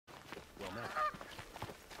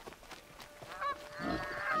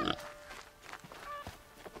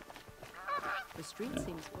The street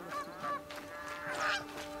seems full of people.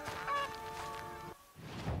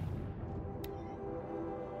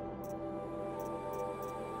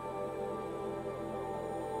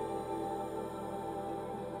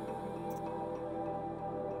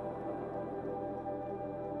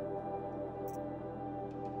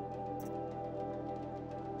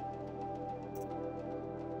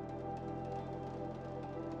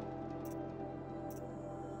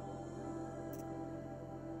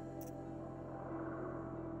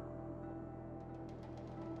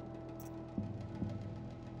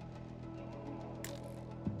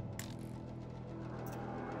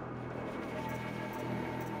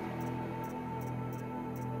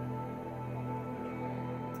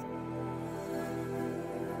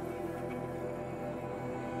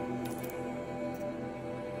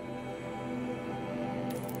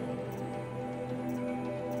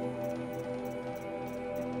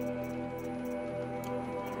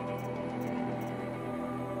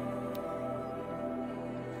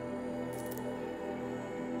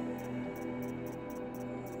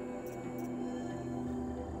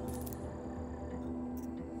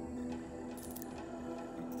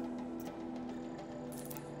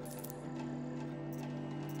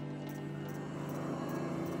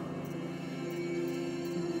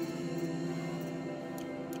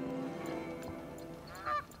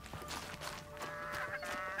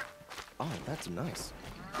 Oh, that's nice.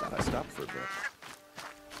 Glad I stopped for a bit.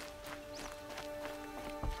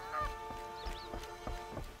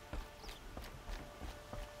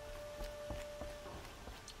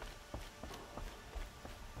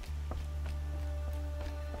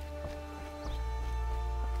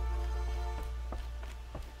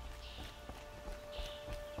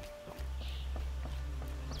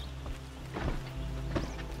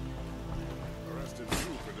 Arrested you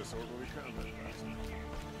for disorderly conduct.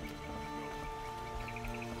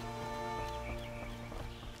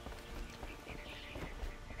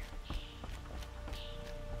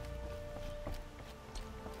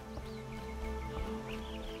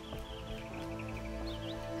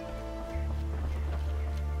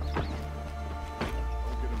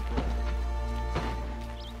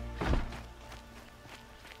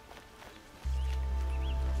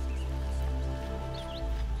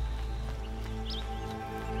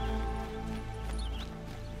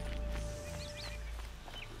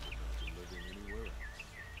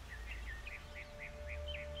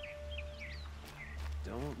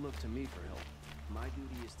 Don't look to me for help. My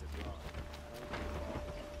duty is to guard.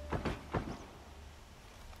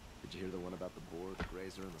 Did you hear the one about the boar, the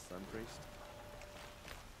grazer, and the sun priest?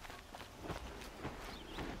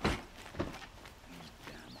 These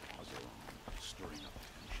damn Oseram stirring up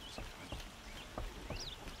tensions.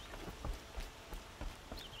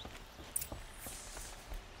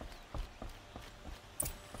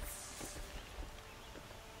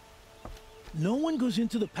 No one goes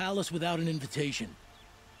into the palace without an invitation.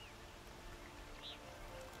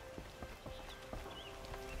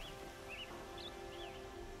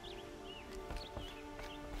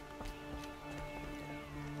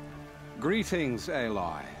 Greetings,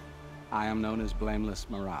 Aloy. I am known as Blameless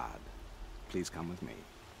Murad. Please come with me.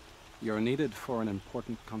 You're needed for an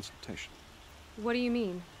important consultation. What do you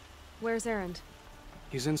mean? Where's Erend?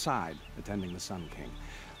 He's inside, attending the Sun King,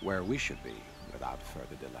 where we should be without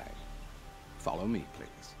further delay. Follow me,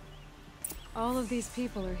 please. All of these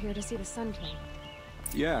people are here to see the Sun King.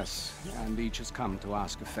 Yes, and each has come to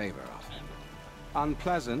ask a favor of him.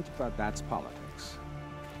 Unpleasant, but that's politics.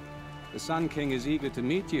 The Sun King is eager to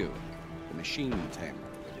meet you, the machine tamer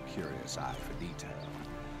with a curious eye for detail.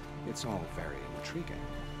 It's all very intriguing.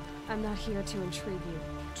 I'm not here to intrigue you.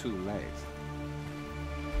 Too late.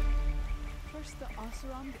 First the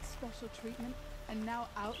Oseram get special treatment, and now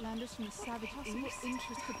outlanders from the savage east. What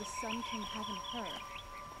interest could the Sun King have in her?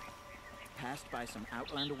 Passed by some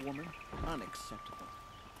outlander woman? Unacceptable.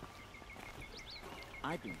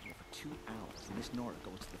 I've been here for 2 hours, and this Nora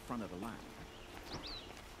goes to the front of the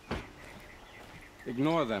line.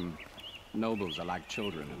 Ignore them. Nobles are like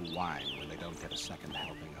children who whine when they don't get a second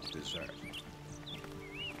helping of dessert.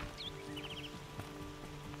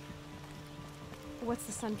 What's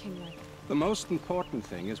the Sun King like? The most important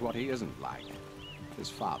thing is what he isn't like. His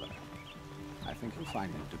father. I think you'll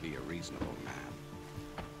find him to be a reasonable man.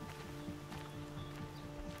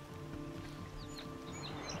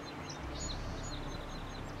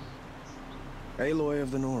 Aloy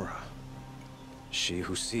of the Nora. She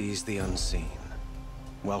who sees the unseen.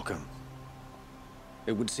 Welcome.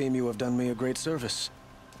 It would seem you have done me a great service.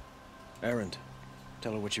 Erend,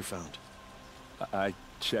 tell her what you found.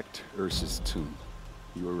 checked Ursa's tomb.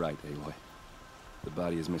 You were right, Aloy. The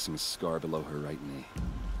body is missing a scar below her right knee.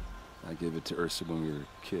 I gave it to Ursa when we were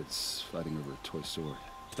kids, fighting over a toy sword.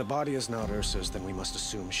 If the body is not Ursa's, then we must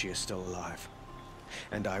assume she is still alive.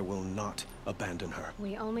 And I will not abandon her.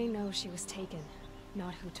 We only know she was taken,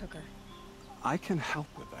 not who took her. I can help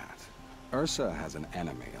with that. Ursa has an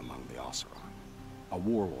enemy among the Oseram. A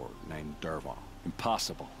warlord named Dervahl.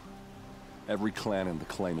 Impossible. Every clan in the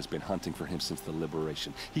claim has been hunting for him since the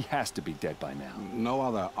liberation. He has to be dead by now. No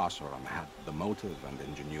other Oseram had the motive and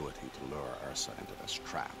ingenuity to lure Ursa into this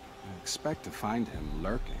trap. I expect to find him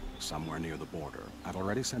lurking somewhere near the border. I've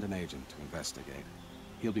already sent an agent to investigate.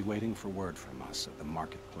 He'll be waiting for word from us at the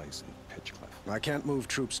marketplace in Pitchcliff. I can't move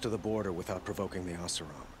troops to the border without provoking the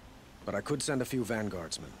Oseram. But I could send a few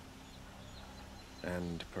vanguardsmen.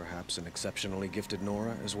 And perhaps an exceptionally gifted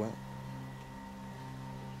Nora as well.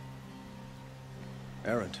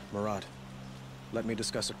 Errant, Murad. Let me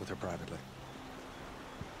discuss it with her privately.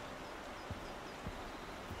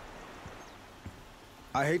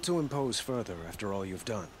 I hate to impose further after all you've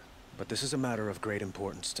done, but this is a matter of great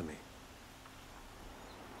importance to me.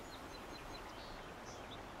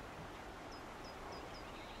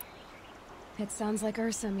 It sounds like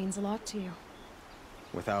Ursa means a lot to you.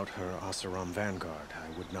 Without her Oseram vanguard,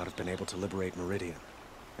 I would not have been able to liberate Meridian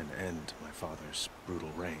and end my father's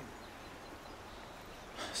brutal reign.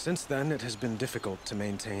 Since then, it has been difficult to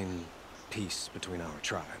maintain peace between our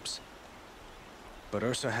tribes. But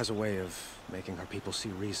Ursa has a way of making her people see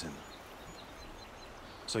reason.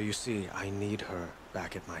 So you see, I need her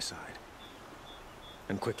back at my side.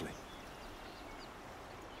 And quickly.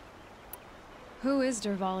 Who is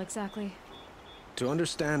Dervahl exactly? To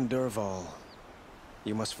understand Dervahl,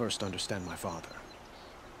 you must first understand my father.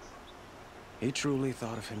 He truly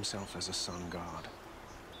thought of himself as a sun god.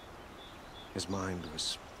 His mind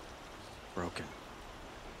was broken.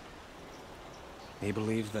 He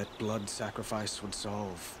believed that blood sacrifice would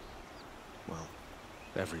solve, well,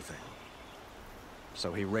 everything.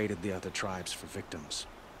 So he raided the other tribes for victims,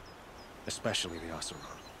 especially the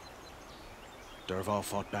Oseram. Dervahl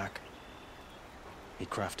fought back. He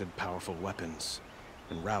crafted powerful weapons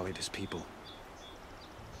and rallied his people.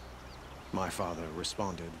 My father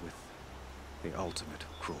responded with the ultimate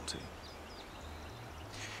cruelty.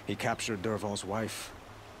 He captured Dervahl's wife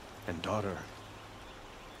and daughter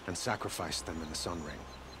and sacrificed them in the Sun Ring.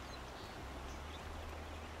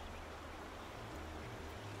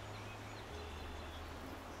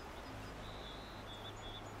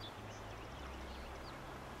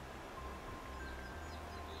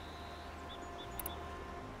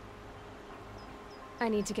 I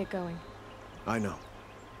need to get going. I know.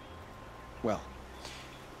 Well,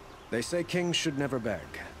 they say kings should never beg.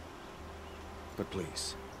 But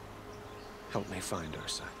please, help me find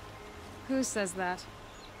Ursa. Who says that?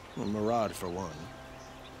 Well, Murad, for one.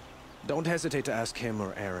 Don't hesitate to ask him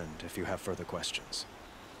or Erend if you have further questions.